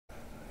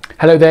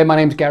Hello there, my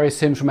name's Gary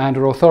Sims from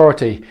Android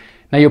Authority.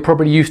 Now you're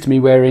probably used to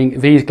me wearing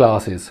these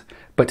glasses,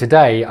 but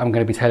today I'm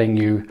going to be telling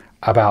you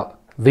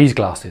about these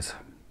glasses.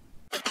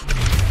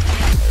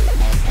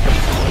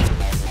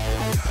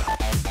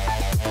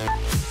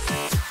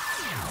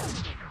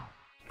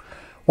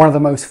 One of the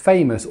most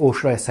famous, or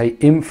should I say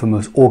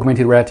infamous,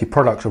 augmented reality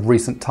products of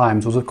recent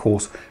times was of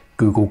course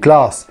Google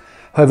Glass.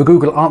 However,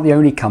 Google aren't the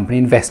only company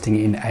investing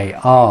in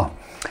AR.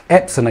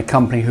 Epson, a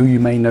company who you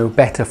may know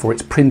better for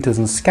its printers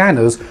and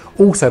scanners,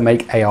 also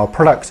make AR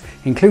products,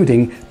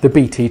 including the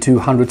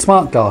BT200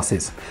 smart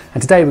glasses.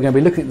 And today we're going to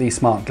be looking at these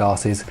smart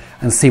glasses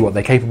and see what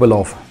they're capable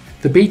of.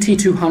 The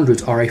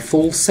BT200s are a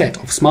full set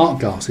of smart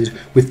glasses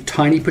with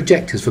tiny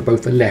projectors for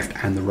both the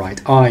left and the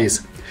right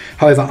eyes.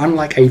 However,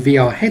 unlike a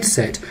VR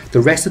headset,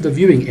 the rest of the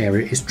viewing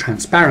area is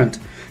transparent.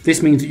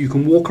 This means that you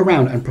can walk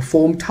around and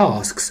perform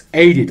tasks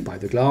aided by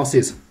the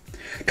glasses.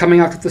 Coming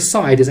out of the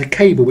side is a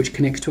cable which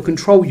connects to a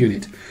control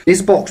unit.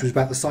 This box, which is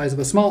about the size of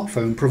a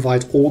smartphone,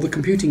 provides all the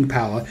computing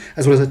power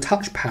as well as a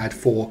touchpad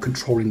for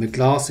controlling the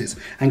glasses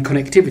and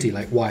connectivity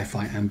like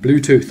Wi-Fi and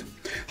Bluetooth.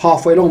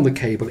 Halfway along the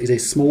cable is a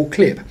small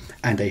clip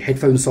and a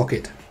headphone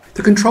socket.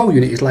 The control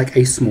unit is like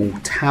a small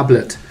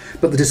tablet,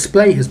 but the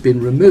display has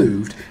been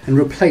removed and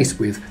replaced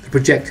with the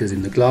projectors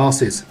in the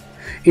glasses.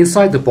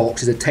 Inside the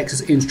box is a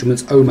Texas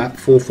Instruments OMAP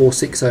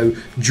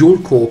 4460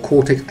 dual-core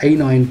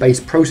Cortex-A9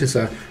 based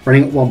processor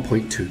running at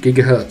 1.2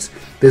 GHz.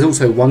 There's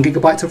also 1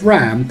 GB of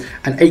RAM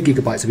and 8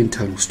 GB of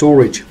internal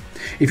storage.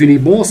 If you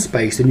need more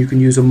space, then you can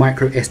use a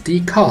micro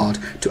SD card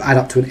to add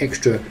up to an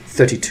extra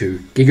 32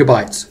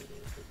 GB.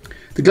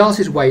 The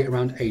glasses weigh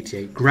around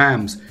 88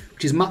 grams,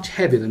 which is much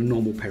heavier than a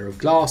normal pair of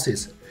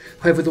glasses.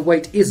 However, the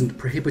weight isn't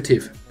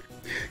prohibitive.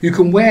 You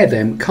can wear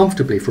them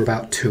comfortably for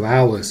about 2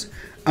 hours.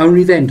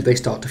 Only then do they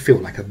start to feel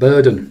like a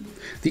burden.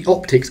 The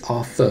optics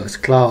are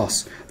first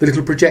class. The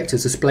little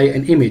projectors display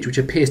an image which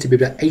appears to be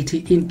about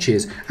 80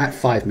 inches at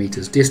 5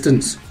 meters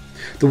distance.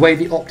 The way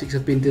the optics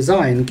have been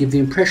designed give the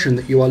impression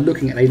that you are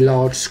looking at a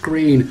large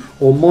screen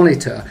or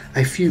monitor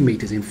a few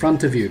meters in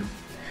front of you.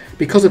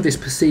 Because of this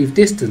perceived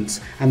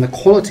distance and the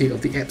quality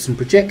of the Epson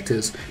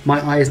projectors, my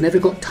eyes never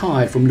got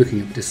tired from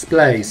looking at the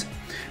displays.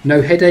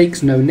 No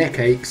headaches, no neck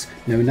aches,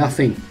 no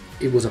nothing.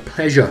 It was a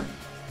pleasure.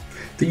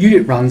 The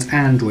unit runs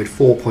Android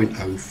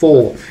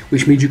 4.04,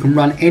 which means you can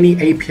run any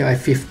API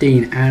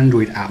 15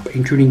 Android app,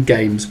 including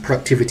games,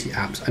 productivity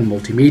apps and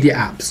multimedia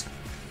apps.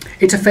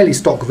 It's a fairly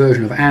stock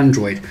version of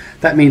Android.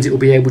 That means it will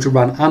be able to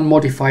run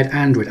unmodified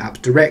Android apps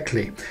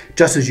directly,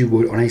 just as you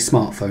would on a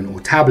smartphone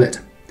or tablet.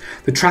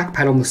 The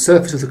trackpad on the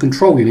surface of the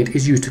control unit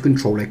is used to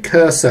control a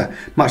cursor,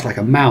 much like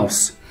a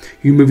mouse.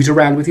 You move it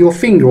around with your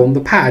finger on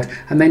the pad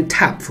and then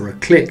tap for a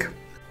click.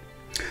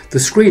 The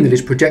screen that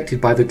is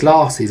projected by the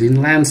glasses is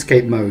in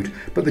landscape mode,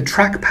 but the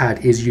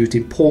trackpad is used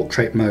in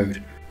portrait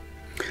mode.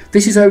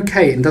 This is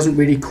okay and doesn't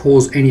really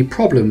cause any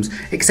problems,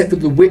 except that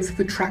the width of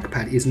the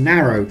trackpad is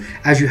narrow,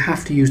 as you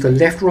have to use the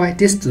left-right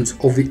distance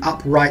of the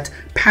upright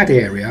pad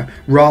area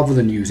rather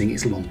than using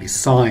its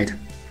longest side.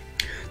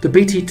 The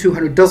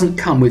BT200 doesn't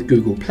come with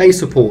Google Play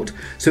support,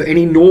 so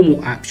any normal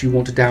apps you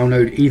want to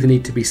download either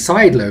need to be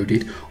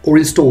side-loaded or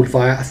installed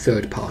via a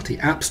third-party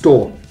app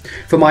store.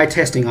 For my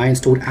testing, I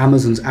installed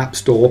Amazon's App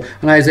Store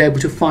and I was able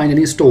to find and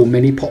install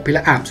many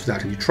popular apps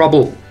without any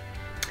trouble.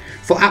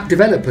 For app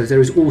developers, there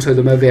is also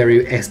the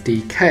Moverio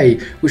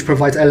SDK, which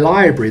provides a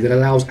library that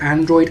allows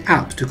Android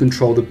apps to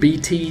control the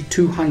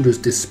BT200's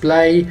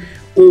display,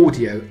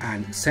 audio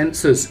and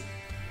sensors.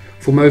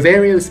 For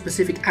Moverio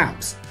specific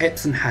apps,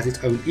 Epson has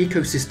its own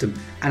ecosystem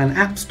and an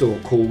app store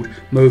called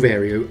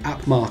Moverio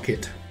App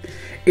Market.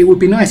 It would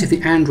be nice if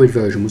the Android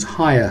version was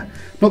higher,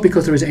 not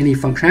because there is any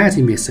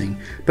functionality missing,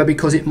 but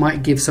because it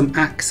might give some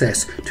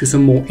access to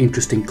some more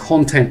interesting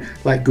content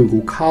like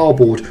Google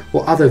Cardboard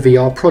or other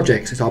VR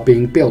projects that are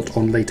being built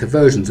on later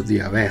versions of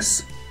the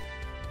OS.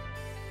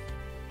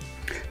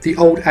 The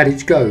old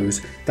adage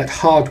goes that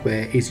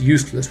hardware is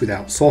useless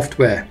without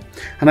software,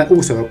 and that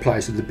also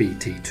applies to the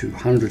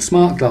BT200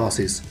 smart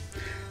glasses.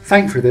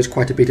 Thankfully, there's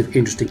quite a bit of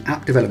interesting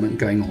app development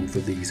going on for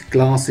these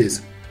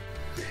glasses.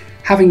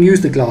 Having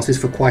used the glasses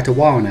for quite a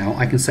while now,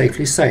 I can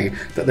safely say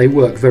that they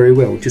work very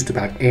well with just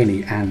about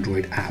any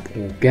Android app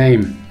or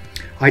game.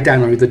 I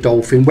downloaded the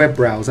Dolphin web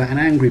browser and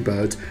Angry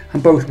Birds,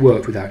 and both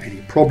worked without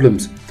any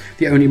problems.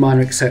 The only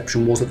minor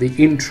exception was that the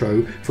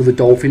intro for the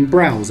Dolphin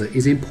browser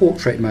is in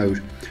portrait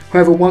mode.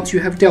 However, once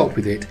you have dealt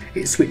with it,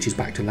 it switches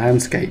back to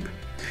landscape.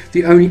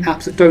 The only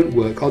apps that don't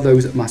work are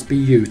those that must be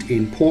used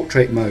in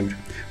portrait mode.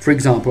 For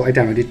example, I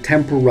downloaded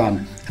Temple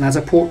Run, and as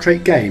a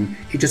portrait game,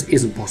 it just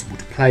isn't possible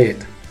to play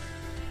it.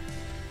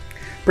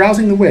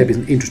 Browsing the web is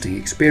an interesting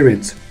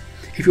experience.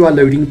 If you are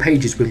loading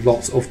pages with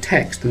lots of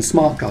text, then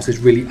smart glasses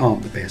really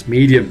aren't the best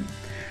medium.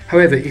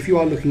 However, if you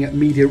are looking at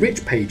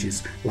media-rich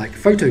pages, like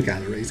photo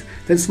galleries,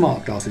 then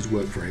smart glasses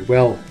work very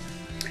well.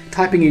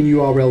 Typing in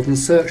URLs and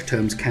search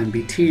terms can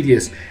be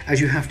tedious,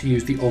 as you have to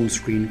use the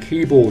on-screen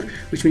keyboard,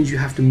 which means you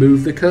have to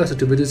move the cursor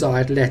to the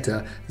desired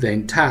letter,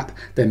 then tap,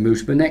 then move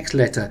to the next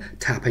letter,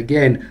 tap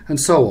again,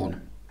 and so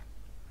on.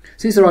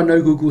 Since there are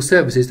no Google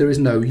services, there is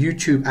no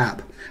YouTube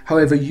app.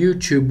 However,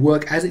 YouTube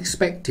works as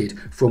expected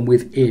from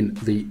within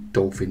the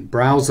Dolphin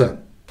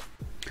browser.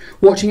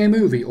 Watching a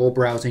movie or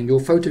browsing your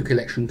photo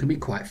collection can be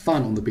quite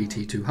fun on the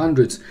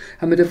BT200s,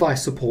 and the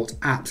device supports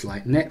apps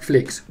like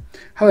Netflix.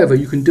 However,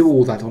 you can do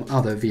all that on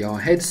other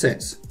VR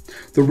headsets.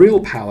 The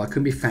real power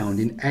can be found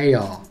in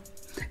AR.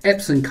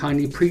 Epson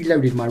kindly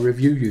preloaded my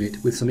review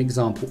unit with some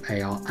example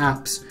AR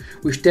apps,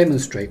 which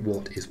demonstrate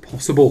what is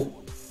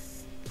possible.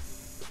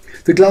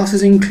 The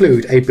glasses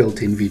include a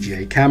built-in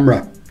VGA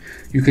camera.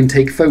 You can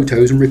take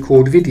photos and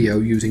record video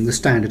using the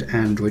standard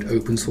Android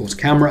open source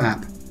camera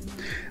app.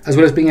 As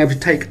well as being able to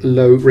take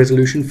low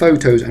resolution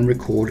photos and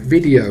record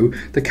video,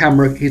 the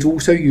camera is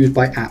also used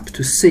by apps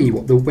to see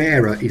what the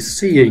wearer is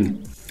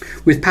seeing.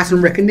 With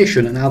pattern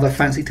recognition and other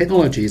fancy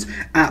technologies,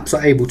 apps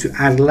are able to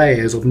add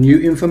layers of new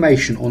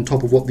information on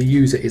top of what the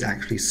user is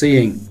actually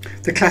seeing.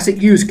 The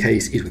classic use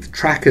case is with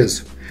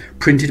trackers.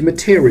 Printed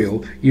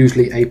material,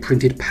 usually a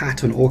printed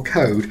pattern or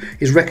code,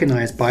 is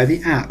recognized by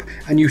the app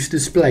and used to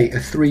display a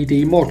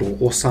 3D model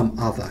or some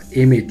other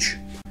image.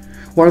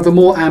 One of the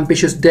more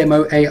ambitious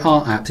demo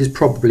AR apps is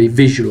probably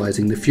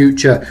Visualizing the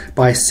Future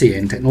by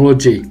CN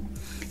Technology.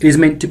 It is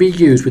meant to be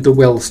used with the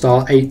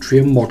Wellstar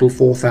Atrium Model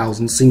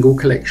 4000 single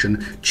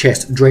collection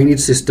chest drainage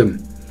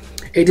system.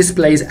 It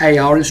displays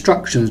AR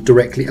instructions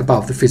directly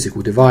above the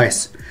physical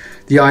device.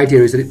 The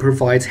idea is that it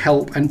provides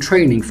help and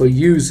training for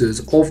users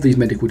of these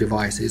medical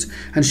devices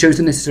and shows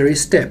the necessary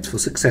steps for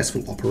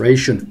successful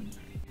operation.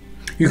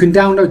 You can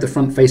download the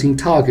front-facing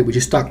target which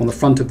is stuck on the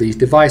front of these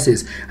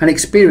devices and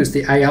experience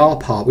the AR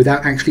part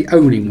without actually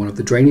owning one of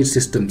the drainage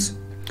systems.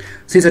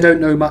 Since I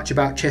don't know much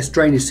about chest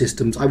drainage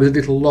systems, I was a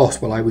little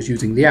lost while I was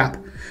using the app,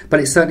 but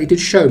it certainly did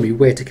show me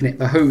where to connect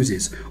the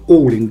hoses,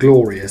 all in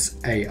glorious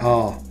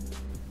AR.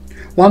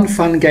 One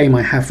fun game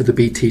I have for the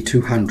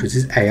BT200s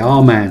is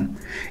AR Man.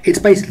 It's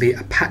basically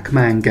a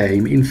Pac-Man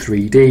game in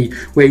 3D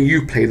where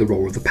you play the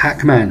role of the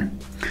Pac-Man.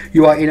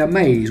 You are in a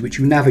maze which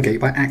you navigate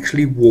by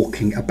actually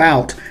walking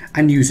about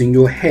and using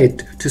your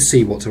head to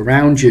see what's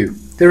around you.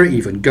 There are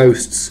even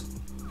ghosts.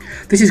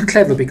 This is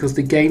clever because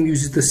the game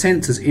uses the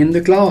sensors in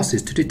the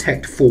glasses to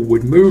detect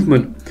forward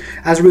movement.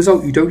 As a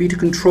result, you don't need to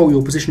control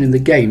your position in the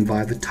game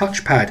via the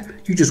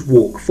touchpad, you just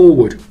walk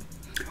forward.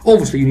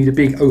 Obviously you need a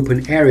big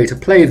open area to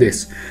play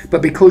this,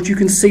 but because you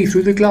can see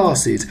through the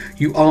glasses,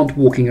 you aren't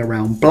walking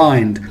around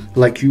blind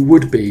like you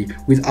would be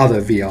with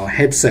other VR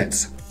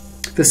headsets.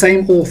 The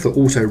same author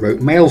also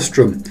wrote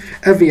Maelstrom,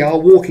 a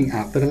VR walking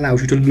app that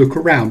allows you to look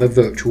around a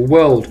virtual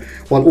world,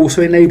 while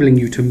also enabling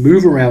you to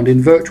move around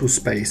in virtual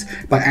space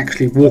by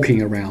actually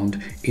walking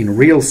around in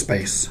real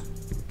space.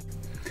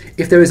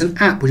 If there is an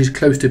app which is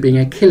close to being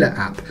a killer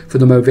app for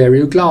the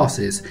Moverio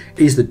glasses,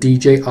 it is the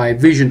DJI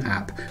Vision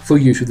app for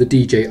use with the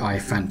DJI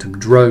Phantom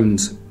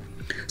drones.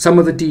 Some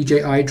of the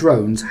DJI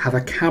drones have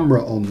a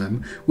camera on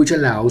them which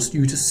allows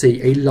you to see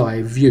a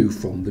live view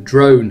from the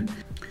drone.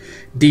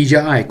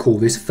 DJI call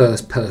this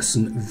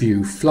first-person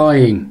view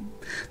flying.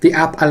 The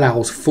app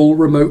allows full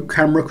remote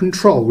camera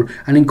control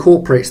and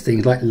incorporates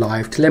things like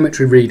live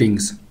telemetry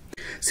readings.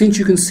 Since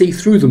you can see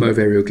through the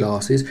Moverio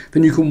glasses,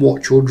 then you can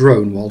watch your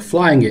drone while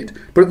flying it,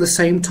 but at the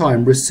same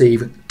time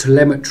receive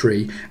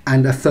telemetry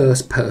and a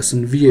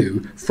first-person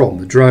view from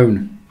the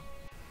drone.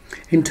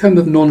 In terms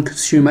of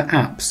non-consumer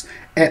apps,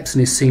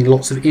 Epson is seeing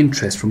lots of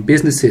interest from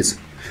businesses.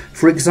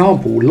 For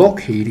example,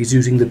 Lockheed is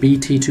using the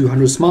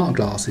BT200 smart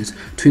glasses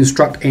to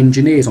instruct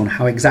engineers on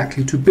how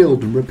exactly to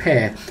build and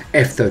repair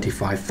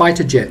F-35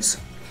 fighter jets.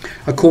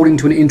 According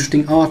to an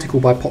interesting article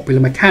by Popular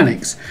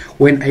Mechanics,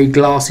 when a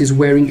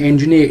glasses-wearing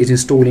engineer is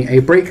installing a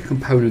brake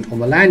component on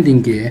the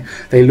landing gear,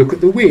 they look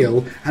at the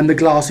wheel and the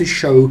glasses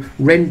show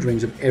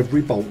renderings of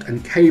every bolt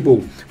and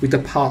cable with the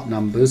part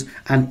numbers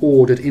and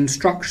ordered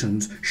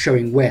instructions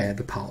showing where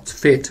the parts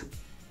fit.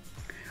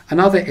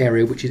 Another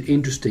area which is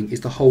interesting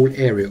is the whole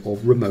area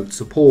of remote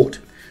support.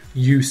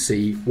 You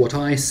see what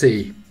I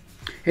see.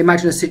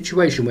 Imagine a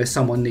situation where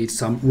someone needs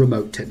some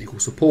remote technical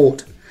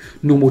support.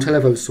 Normal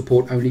telephone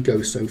support only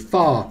goes so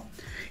far.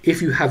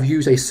 If you have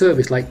used a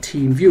service like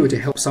TeamViewer to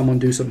help someone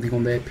do something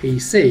on their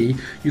PC,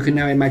 you can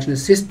now imagine a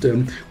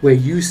system where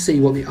you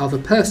see what the other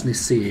person is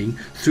seeing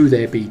through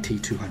their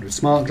BT200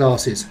 smart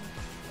glasses.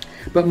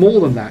 But more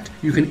than that,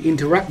 you can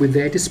interact with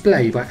their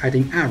display by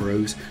adding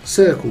arrows,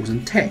 circles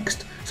and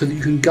text so that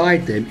you can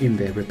guide them in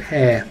their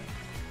repair.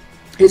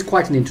 It's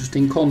quite an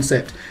interesting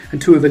concept,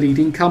 and two of the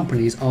leading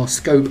companies are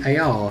Scope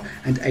AR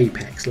and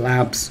Apex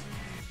Labs.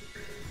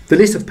 The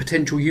list of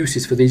potential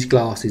uses for these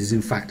glasses is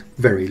in fact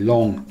very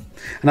long.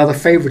 Another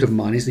favourite of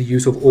mine is the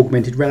use of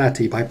augmented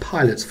reality by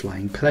pilots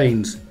flying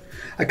planes.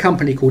 A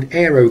company called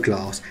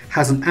Aeroglass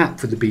has an app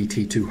for the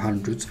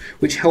BT200s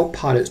which help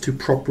pilots to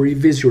properly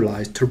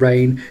visualise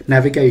terrain,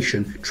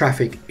 navigation,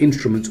 traffic,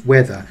 instruments,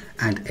 weather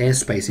and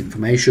airspace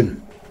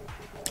information.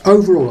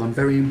 Overall, I'm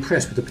very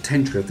impressed with the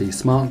potential of these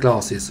smart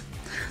glasses.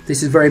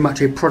 This is very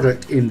much a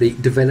product in the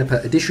developer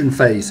edition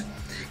phase.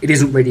 It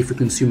isn't ready for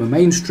consumer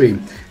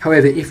mainstream.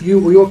 However, if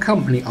you or your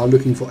company are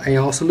looking for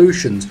AR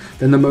solutions,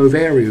 then the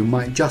Moverio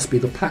might just be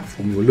the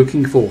platform you're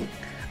looking for.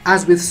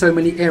 As with so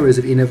many areas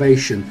of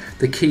innovation,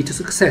 the key to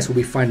success will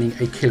be finding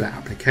a killer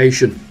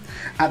application.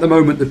 At the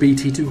moment, the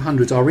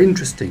BT200s are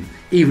interesting,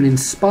 even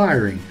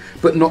inspiring,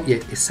 but not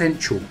yet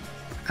essential.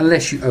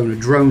 Unless you own a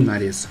drone,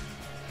 that is.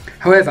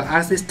 However,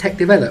 as this tech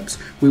develops,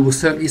 we will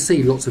certainly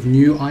see lots of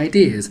new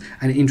ideas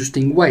and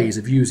interesting ways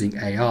of using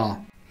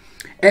AR.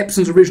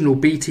 Epson's original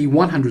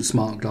BT-100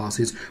 smart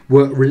glasses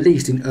were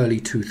released in early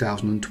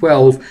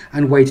 2012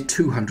 and weighed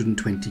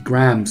 220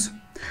 grams.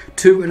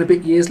 2 and a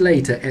bit years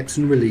later,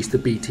 Epson released the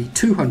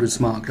BT200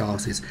 smart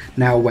glasses,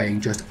 now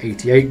weighing just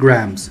 88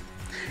 grams.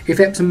 If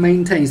Epson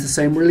maintains the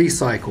same release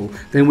cycle,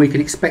 then we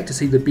can expect to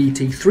see the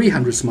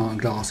BT300 smart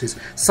glasses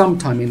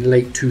sometime in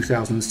late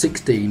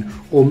 2016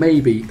 or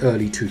maybe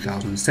early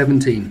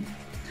 2017.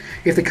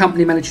 If the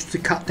company manages to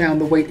cut down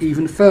the weight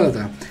even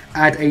further,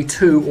 add a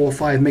 2 or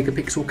 5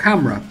 megapixel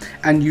camera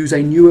and use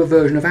a newer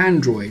version of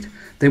Android,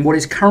 then what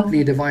is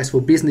currently a device for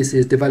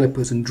businesses,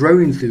 developers and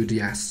drone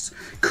enthusiasts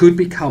could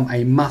become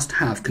a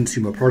must-have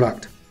consumer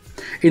product.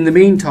 In the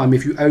meantime,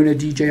 if you own a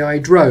DJI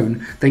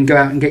drone, then go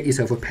out and get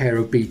yourself a pair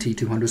of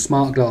BT200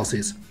 smart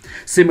glasses.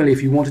 Similarly,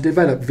 if you want to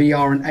develop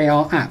VR and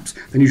AR apps,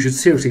 then you should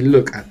seriously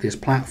look at this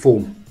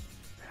platform.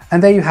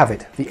 And there you have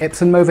it, the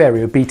Epson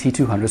Moverio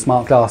BT200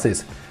 smart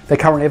glasses. They're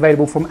currently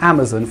available from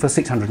Amazon for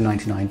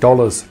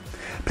 $699.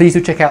 Please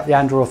do check out the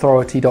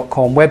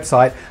AndroidAuthority.com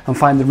website and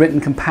find the written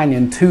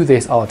companion to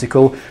this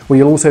article, where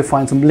you'll also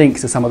find some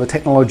links to some of the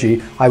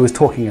technology I was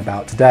talking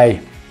about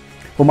today.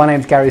 Well, my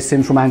name's Gary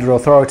Sims from Android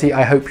Authority.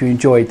 I hope you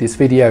enjoyed this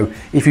video.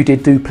 If you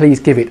did, do please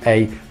give it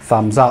a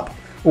thumbs up.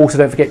 Also,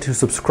 don't forget to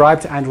subscribe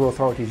to Android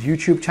Authority's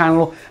YouTube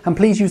channel, and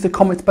please use the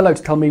comments below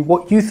to tell me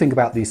what you think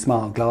about these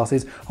smart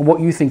glasses and what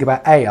you think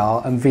about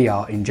AR and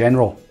VR in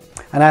general.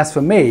 And as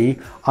for me,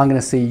 I'm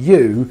going to see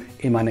you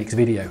in my next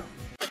video.